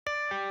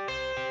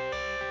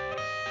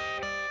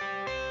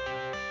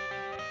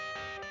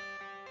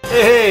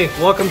Hey,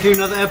 welcome to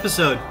another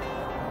episode.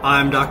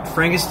 I'm Dr.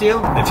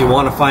 Frankensteel. If you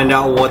want to find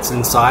out what's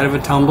inside of a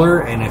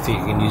tumbler and if you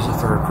can use it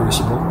for a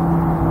crucible,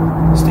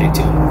 stay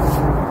tuned.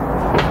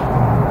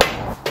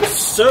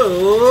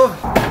 So,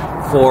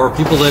 for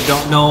people that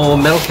don't know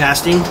metal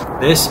casting,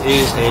 this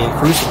is a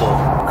crucible.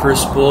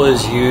 Crucible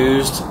is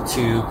used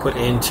to put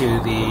into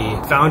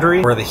the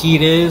foundry where the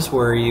heat is,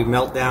 where you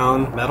melt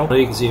down metal.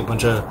 You can see a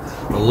bunch of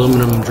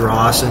aluminum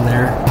dross in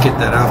there. Get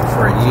that out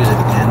before I use it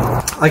again.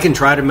 I can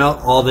try to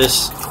melt all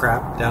this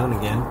crap down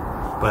again,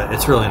 but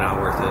it's really not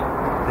worth it.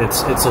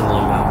 It's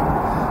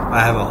aluminum.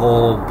 I have a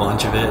whole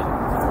bunch of it,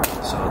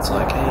 so it's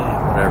like,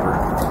 whatever.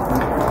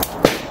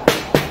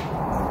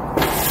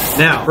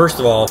 Now, first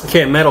of all,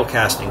 okay, metal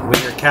casting.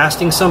 When you're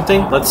casting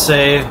something, let's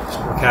say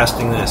we're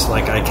casting this,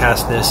 like I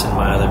cast this in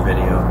my other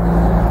video.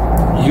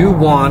 You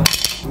want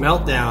to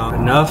melt down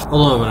enough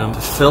aluminum to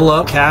fill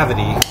up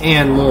cavity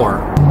and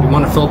more. You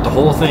want to fill up the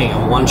whole thing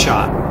in one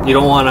shot. You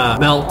don't want to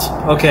melt,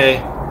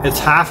 okay, it's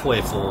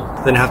halfway full,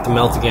 then have to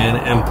melt again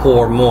and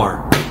pour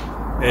more.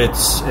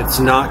 It's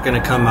not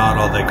going to come out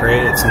all that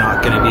great. It's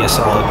not going to be a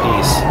solid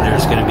piece.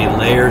 There's going to be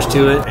layers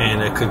to it,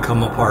 and it could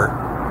come apart.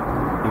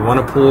 You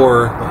want to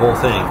pour the whole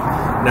thing.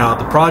 Now,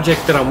 the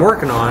project that I'm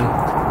working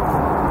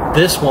on,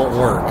 this won't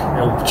work.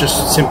 It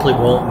just simply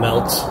won't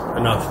melt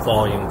enough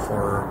volume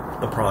for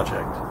the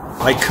project.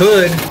 I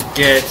could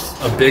get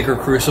a bigger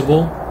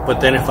crucible, but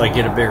then if I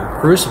get a bigger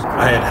crucible,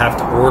 I'd have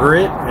to order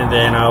it, and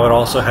then I would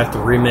also have to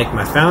remake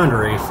my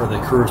foundry for the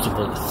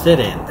crucible to fit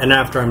in. And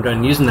after I'm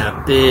done using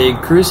that big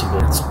crucible,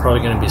 it's probably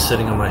going to be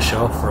sitting on my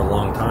shelf for a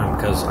long time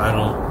because I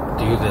don't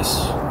do this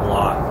a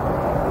lot.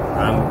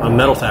 I'm a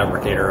metal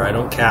fabricator. I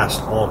don't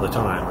cast all the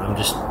time.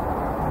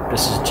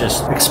 This is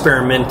just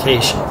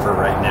experimentation for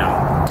right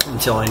now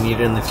until I need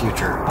it in the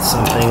future. It's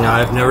something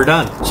I've never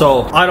done.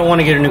 So I don't want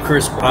to get a new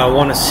crucible. I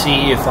want to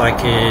see if I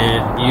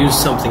could use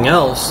something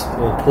else that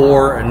will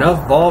pour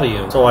enough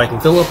volume so I can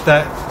fill up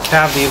that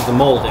cavity of the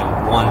mold in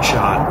one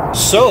shot.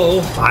 So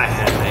I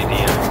had an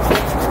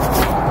idea.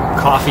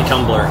 Coffee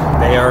tumbler.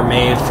 They are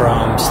made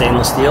from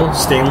stainless steel.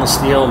 Stainless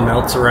steel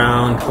melts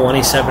around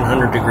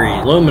 2700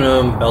 degrees.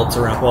 Aluminum melts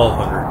around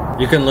 1200.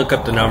 You can look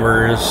up the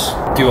numbers,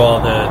 do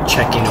all the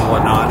checking and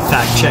whatnot.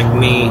 Fact check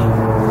me.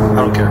 I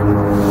don't care.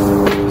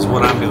 This is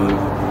what I'm doing.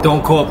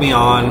 Don't quote me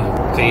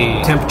on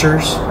the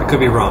temperatures. I could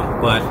be wrong,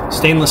 but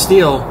stainless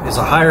steel has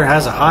a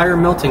higher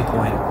melting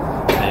point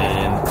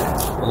than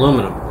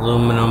aluminum.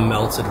 Aluminum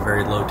melts at a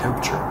very low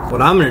temperature.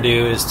 What I'm going to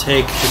do is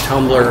take the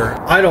tumbler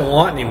I don't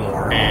want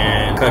anymore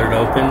and cut it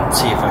open,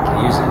 see if I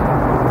can use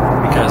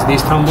it. Because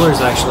these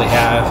tumblers actually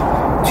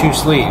have two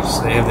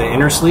sleeves. They have the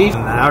inner sleeve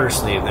and the outer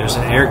sleeve. There's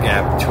an air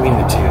gap between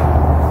the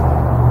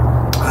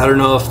two. I don't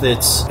know if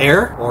it's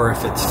air or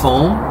if it's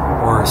foam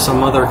or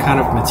some other kind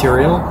of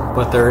material,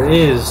 but there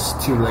is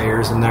two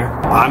layers in there.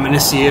 I'm going to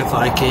see if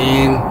I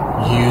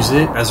can use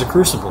it as a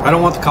crucible. I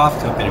don't want the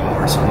coffee cup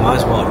anymore, so I might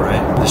as well,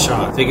 right? The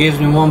shot. If it gives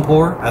me one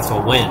pour, that's a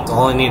win. That's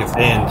all I need.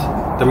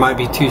 And there might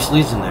be two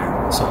sleeves in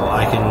there, so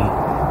I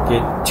can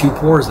get two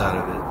pours out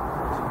of it.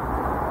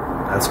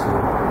 That's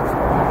cool.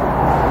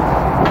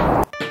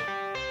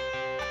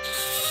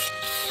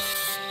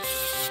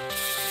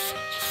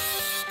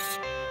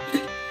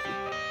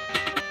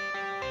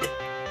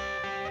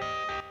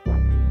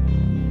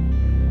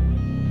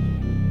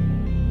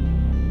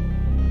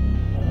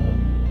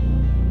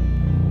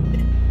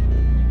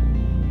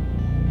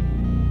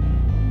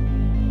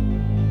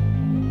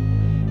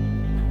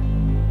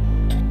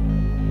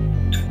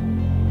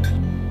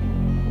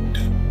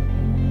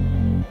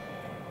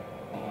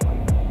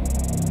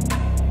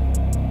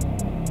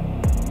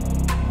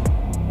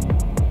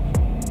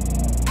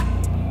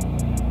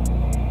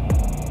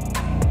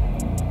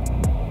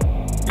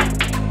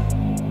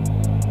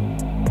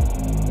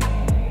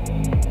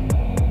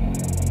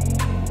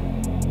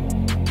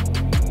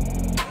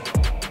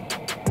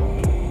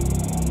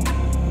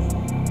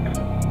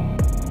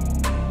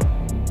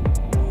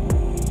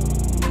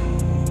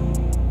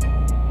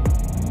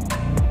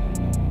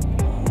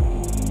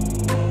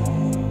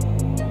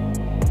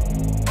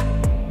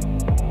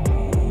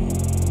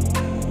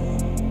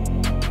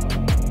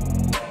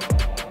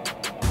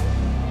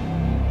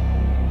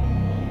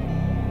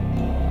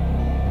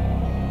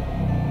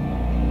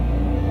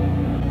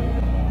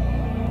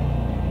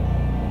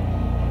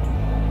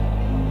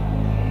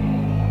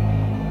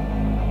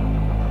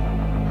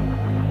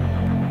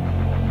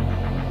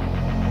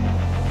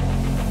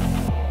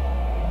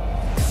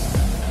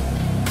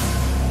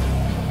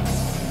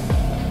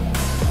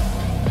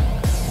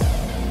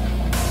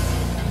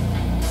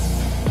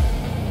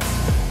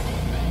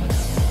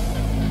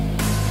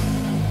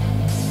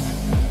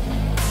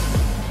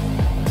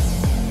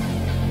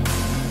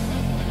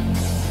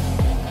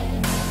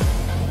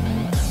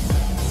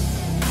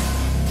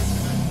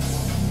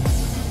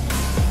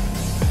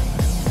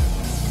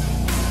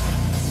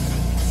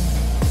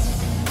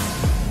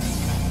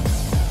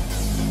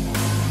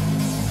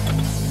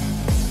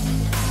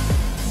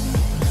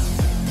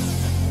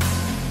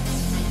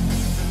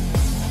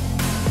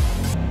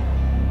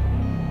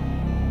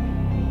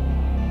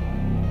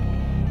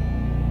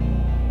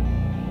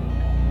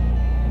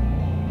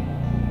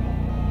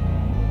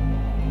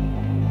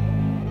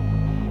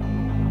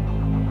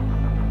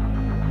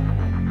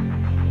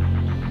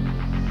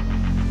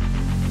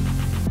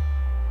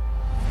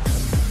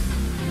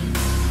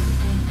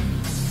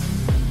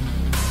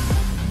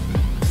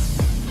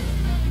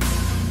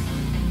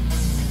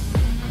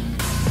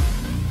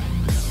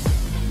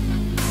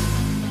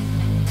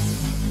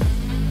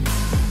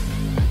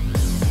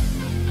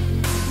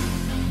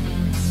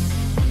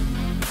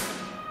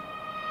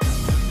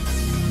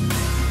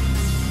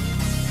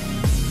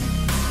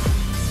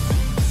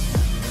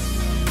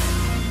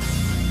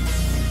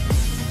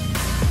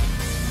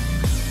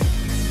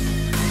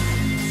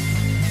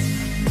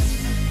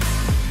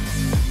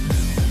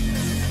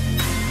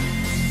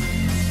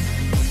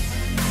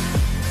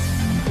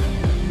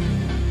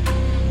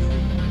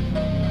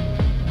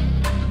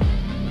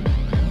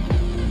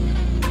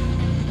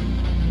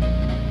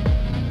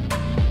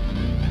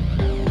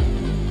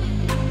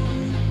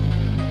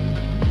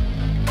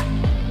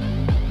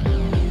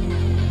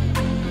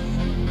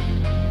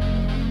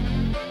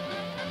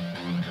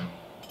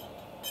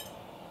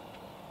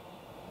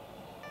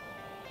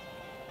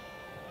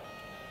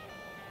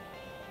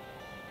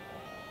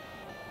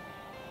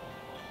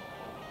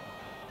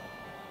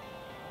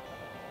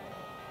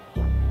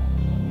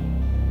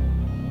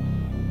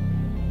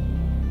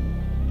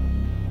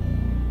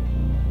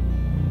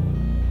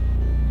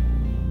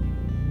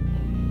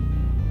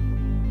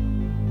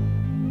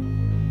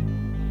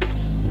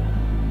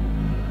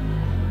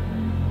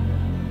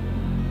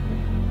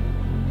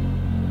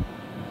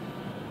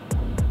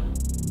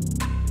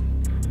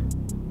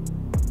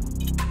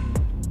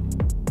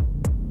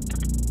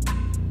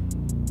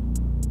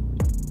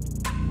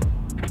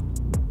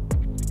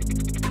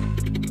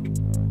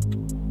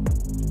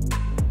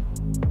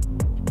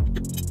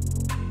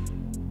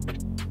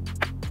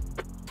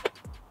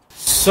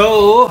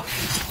 So,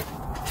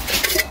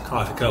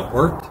 coffee cup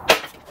worked.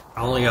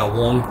 I only got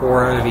 1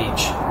 pour out of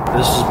each.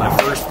 This is my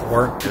first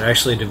pour. It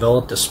actually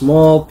developed a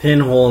small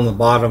pinhole in the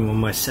bottom of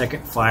my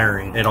second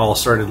firing. It all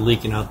started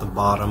leaking out the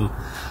bottom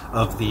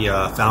of the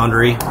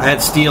foundry. I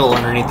had steel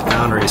underneath the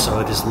foundry,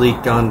 so it just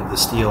leaked onto the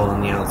steel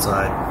on the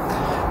outside.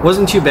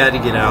 Wasn't too bad to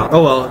get out.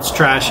 Oh well, it's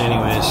trash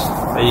anyways.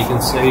 But you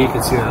can see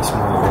that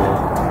small hole.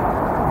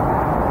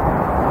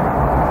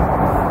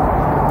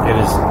 It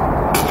is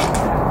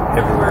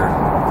everywhere.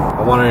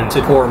 I wanted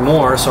to pour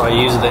more, so I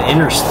used the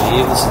inner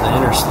sleeve. This is the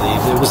inner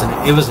sleeve. It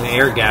was an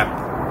air gap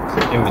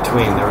in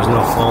between. There was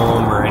no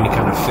foam or any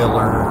kind of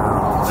filler or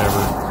whatever.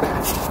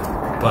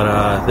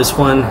 But this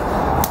one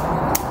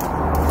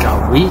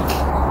got weak.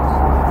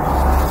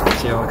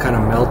 See how it kind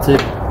of melted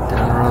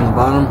down around the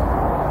bottom?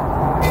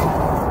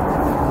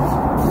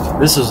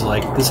 This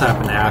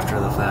happened after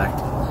the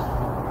fact.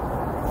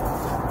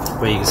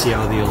 But you can see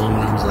how the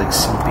aluminum is like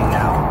seeping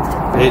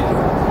out. It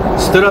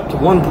stood up to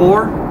 1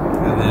 pour,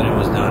 and then it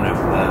was done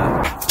after that.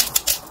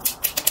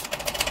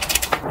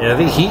 Yeah,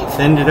 the heat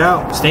thinned it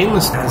out.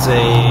 Stainless has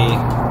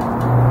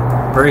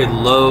a very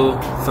low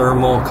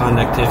thermal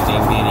conductivity,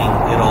 meaning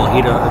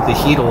the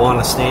heat will want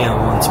to stay in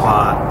one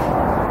spot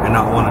and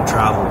not want to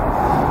travel.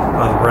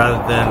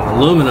 Rather than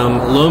aluminum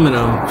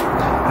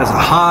has a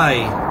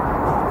high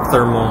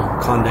thermal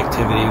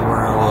conductivity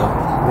where it will,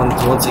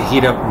 once it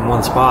heat up in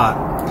one spot,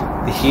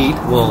 the heat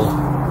will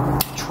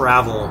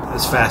travel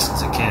as fast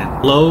as it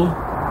can. Low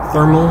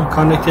thermal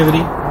conductivity,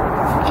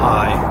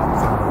 high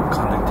thermal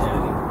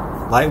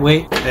conductivity.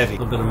 Lightweight, heavy. A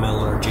little bit of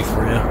metallurgy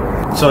for you.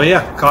 So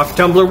yeah, coffee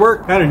tumbler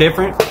work, kind of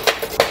different.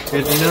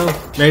 Good to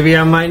know. Maybe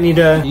I might need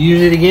to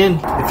use it again.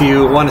 If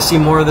you want to see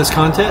more of this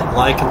content,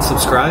 like and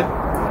subscribe.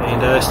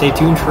 And stay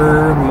tuned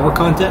for more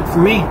content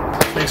from me.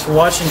 Thanks for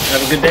watching.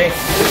 Have a good day.